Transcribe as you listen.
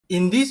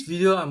In this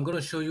video, I'm going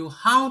to show you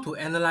how to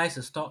analyze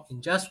a stock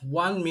in just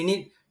 1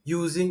 minute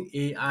using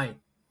AI.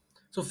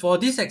 So for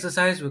this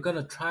exercise, we're going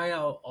to try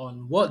out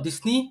on Walt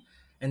Disney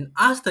and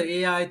ask the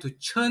AI to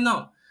churn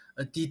out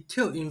a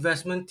detailed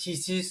investment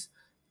thesis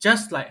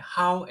just like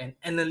how an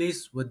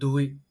analyst would do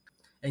it.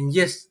 And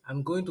yes,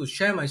 I'm going to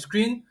share my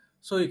screen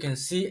so you can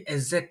see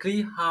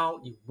exactly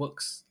how it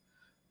works.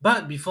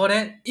 But before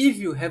that, if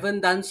you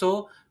haven't done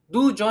so,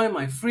 do join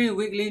my free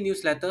weekly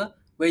newsletter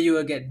where you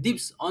will get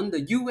tips on the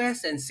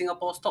US and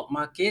Singapore stock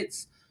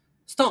markets,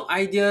 stock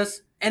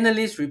ideas,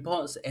 analyst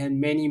reports, and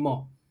many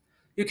more.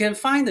 You can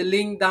find the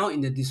link down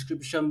in the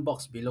description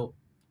box below.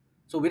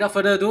 So without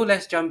further ado,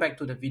 let's jump back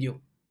to the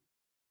video.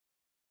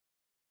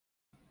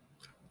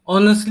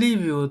 Honestly,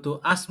 if you were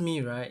to ask me,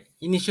 right,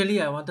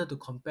 initially I wanted to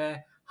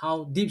compare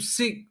how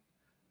DeepSeek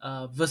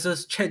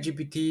versus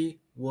Chatgpt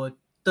would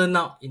turn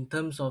out in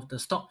terms of the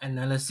stock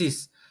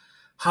analysis.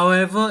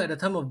 However, at the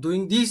time of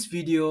doing this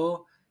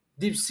video,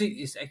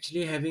 DeepSeek is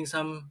actually having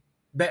some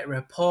bad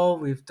rapport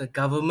with the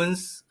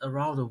governments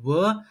around the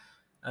world,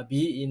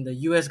 be it in the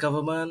US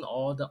government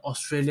or the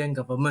Australian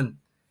government.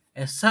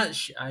 As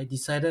such, I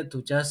decided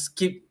to just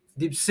skip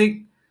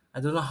DeepSeek. I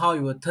don't know how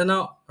it will turn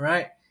out,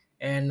 right?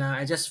 And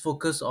I just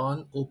focus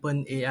on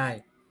Open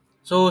AI.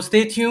 So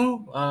stay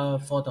tuned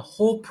for the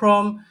whole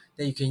prompt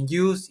that you can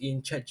use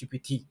in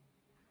ChatGPT.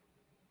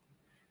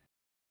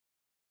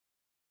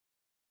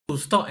 To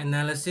stock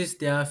analysis,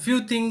 there are a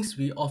few things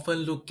we often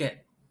look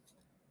at.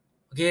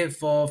 Okay,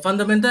 for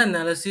fundamental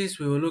analysis,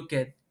 we will look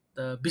at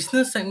the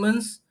business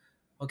segments,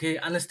 okay,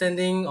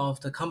 understanding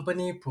of the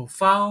company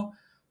profile,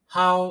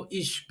 how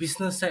each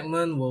business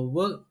segment will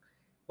work,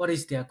 what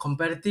is their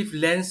competitive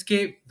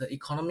landscape, the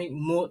economic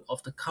mode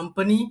of the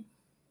company,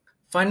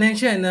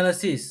 financial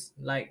analysis,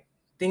 like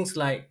things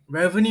like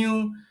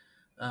revenue,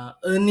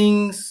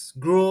 earnings,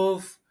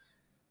 growth,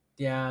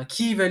 their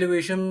key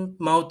valuation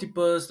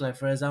multiples, like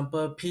for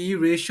example, PE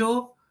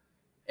ratio,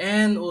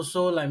 and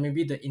also like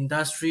maybe the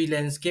industry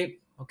landscape,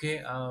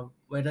 okay,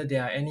 whether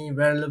there are any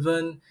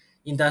relevant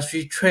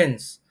industry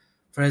trends.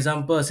 For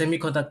example,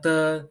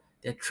 semiconductor,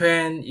 the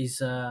trend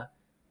is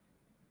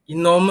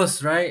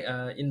enormous, right,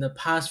 in the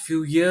past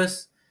few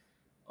years,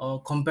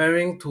 or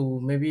comparing to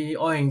maybe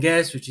oil and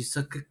gas, which is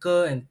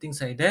cyclical and things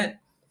like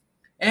that.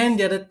 And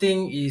the other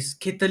thing is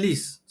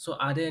catalysts. So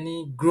are there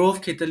any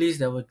growth catalysts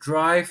that will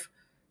drive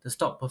the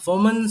stock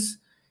performance?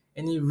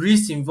 Any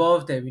risks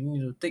involved that we need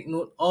to take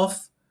note of?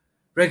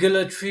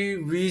 Regulatory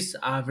risks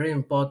are very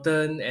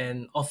important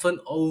and often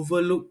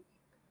overlooked,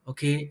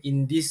 okay,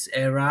 in this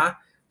era.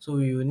 So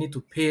we will need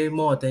to pay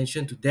more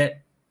attention to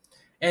that.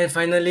 And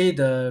finally,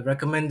 the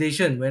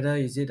recommendation, whether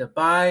is it a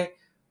buy,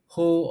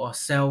 hold, or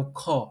sell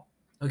call.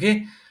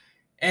 Okay.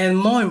 And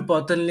more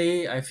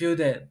importantly, I feel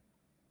that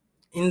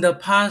in the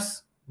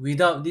past,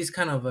 without this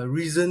kind of a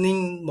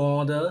reasoning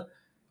model,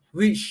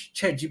 which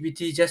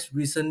ChatGPT just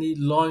recently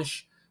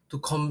launched to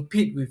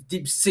compete with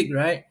DeepSeek,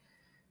 right?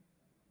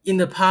 In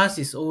the past,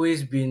 it's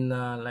always been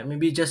like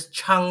maybe just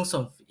chunks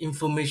of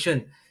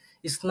information.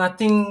 It's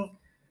nothing,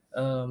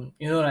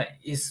 like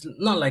it's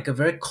not like a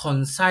very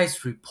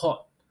concise report,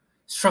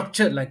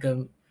 structured like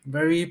a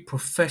very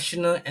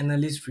professional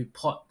analyst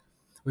report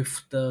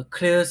with the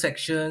clear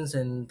sections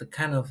and the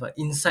kind of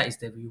insights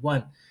that we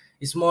want.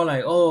 It's more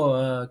like,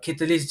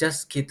 catalyst,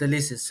 just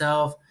catalyst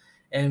itself,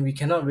 and we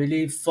cannot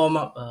really form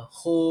up a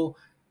whole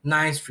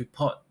nice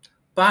report.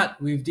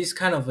 But with this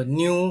kind of a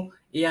new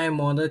AI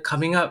model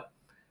coming up,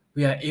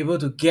 we are able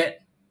to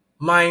get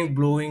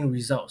mind-blowing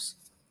results.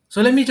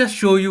 So let me just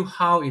show you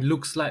how it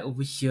looks like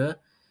over here.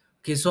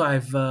 Okay, so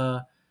I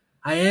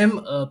am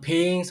a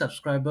paying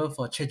subscriber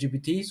for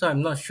ChatGPT, so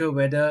I'm not sure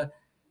whether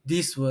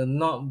this will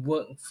not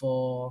work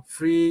for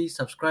free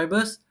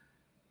subscribers.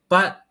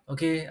 But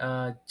okay,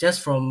 just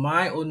from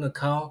my own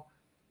account,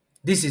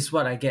 this is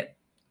what I get.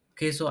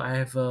 Okay, so I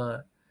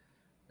have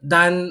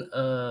done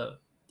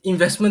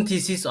investment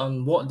thesis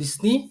on Walt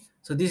Disney.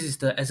 So this is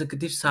the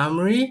executive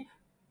summary,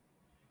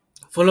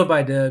 followed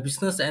by the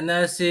business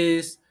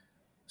analysis,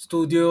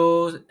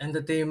 studios,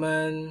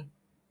 entertainment,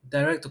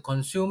 direct to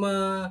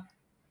consumer,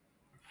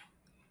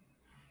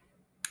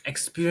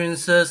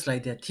 experiences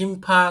like their theme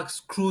parks,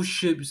 cruise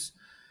ships.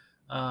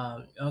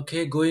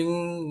 Okay,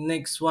 going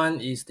next one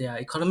is their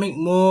economic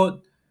mode,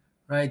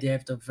 right? They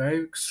have the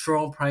very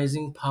strong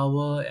pricing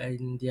power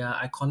and their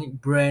iconic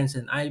brands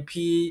and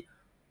IP,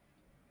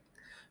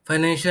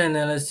 financial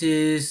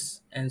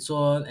analysis, and so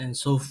on and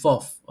so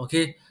forth.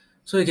 Okay,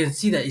 so you can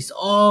see that it's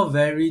all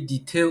very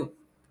detailed.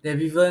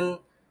 They've even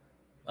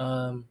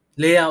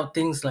lay out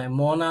things like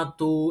Mona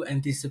 2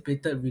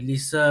 anticipated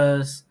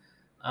releases,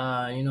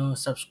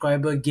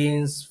 subscriber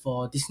gains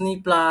for Disney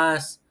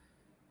Plus,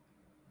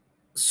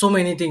 so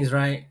many things,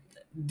 right?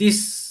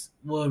 This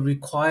will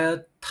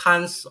require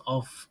tons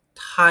of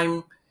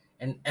time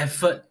and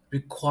effort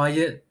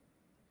required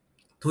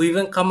to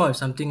even come up with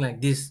something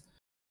like this.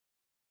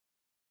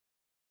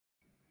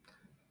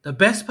 The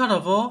best part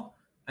of all,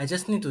 I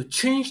just need to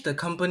change the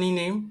company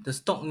name, the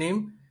stock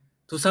name,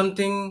 to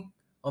something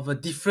of a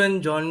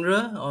different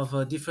genre, of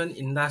a different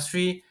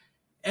industry,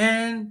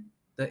 and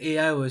the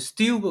AI will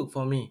still work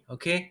for me.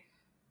 Okay.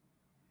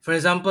 For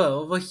example,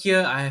 over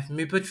here I have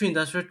Mapletree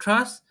Industrial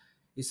Trust.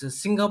 It's a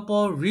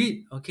Singapore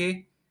REIT.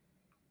 Okay,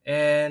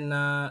 and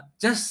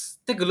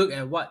just take a look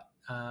at what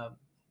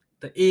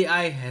the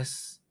AI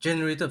has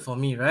generated for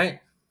me, right?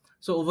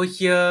 So over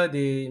here,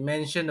 they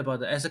mentioned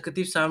about the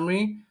executive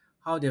summary,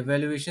 how the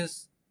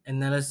valuations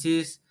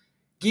analysis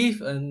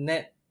give a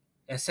net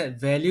asset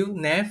value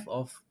NAV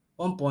of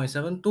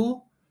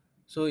 1.72,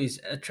 so it's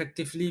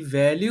attractively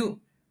valued,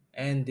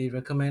 and they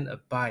recommend a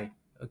buy.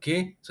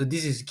 Okay, so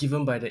this is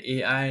given by the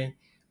AI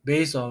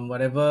based on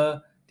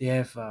whatever they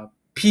have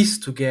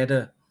pieced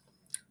together.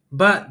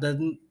 But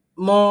the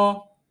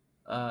more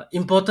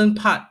important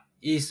part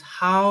is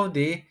how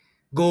they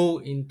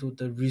go into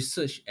the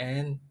research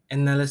and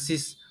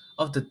analysis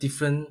of the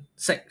different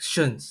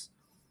sections.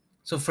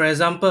 So, for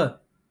example,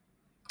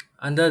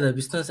 under the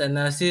business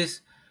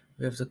analysis,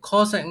 we have the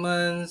core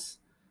segments,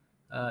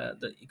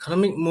 the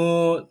economic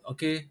mode,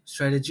 okay,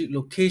 strategic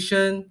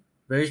location,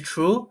 very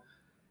true,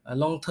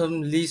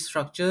 long-term lease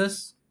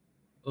structures,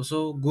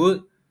 also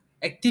good,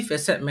 active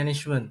asset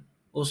management,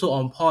 also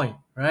on point,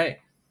 right?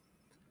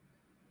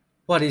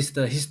 What is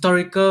the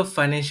historical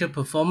financial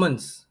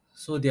performance.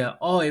 So they are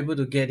all able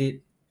to get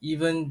it,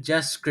 even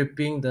just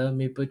scraping the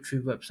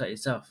Mapletree website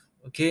itself.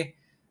 Okay,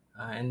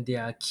 and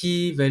there are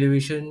key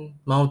valuation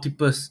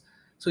multiples.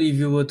 So if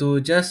you were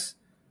to just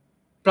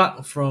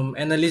plug from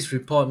analyst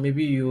report,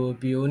 maybe you will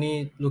be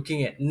only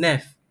looking at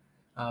NAV,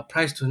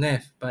 price to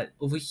NAV. But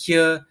over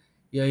here,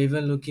 you are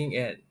even looking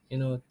at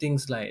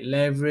things like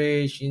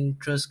leverage,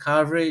 interest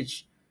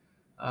coverage,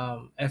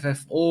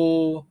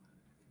 FFO,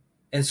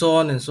 and so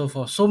on and so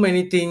forth. So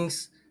many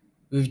things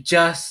with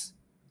just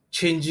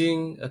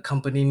changing a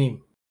company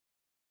name.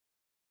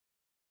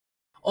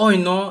 All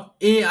in all,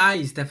 AI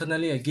is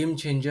definitely a game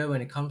changer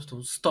when it comes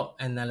to stock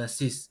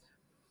analysis.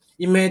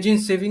 Imagine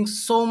saving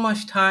so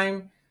much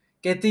time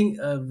getting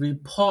a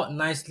report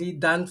nicely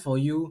done for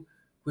you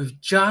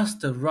with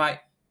just the right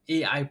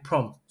AI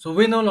prompt. So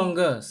wait no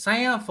longer.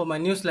 Sign up for my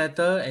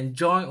newsletter and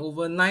join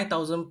over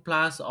 9,000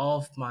 plus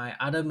of my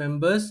other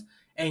members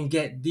and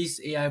get this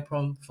AI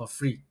prompt for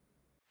free.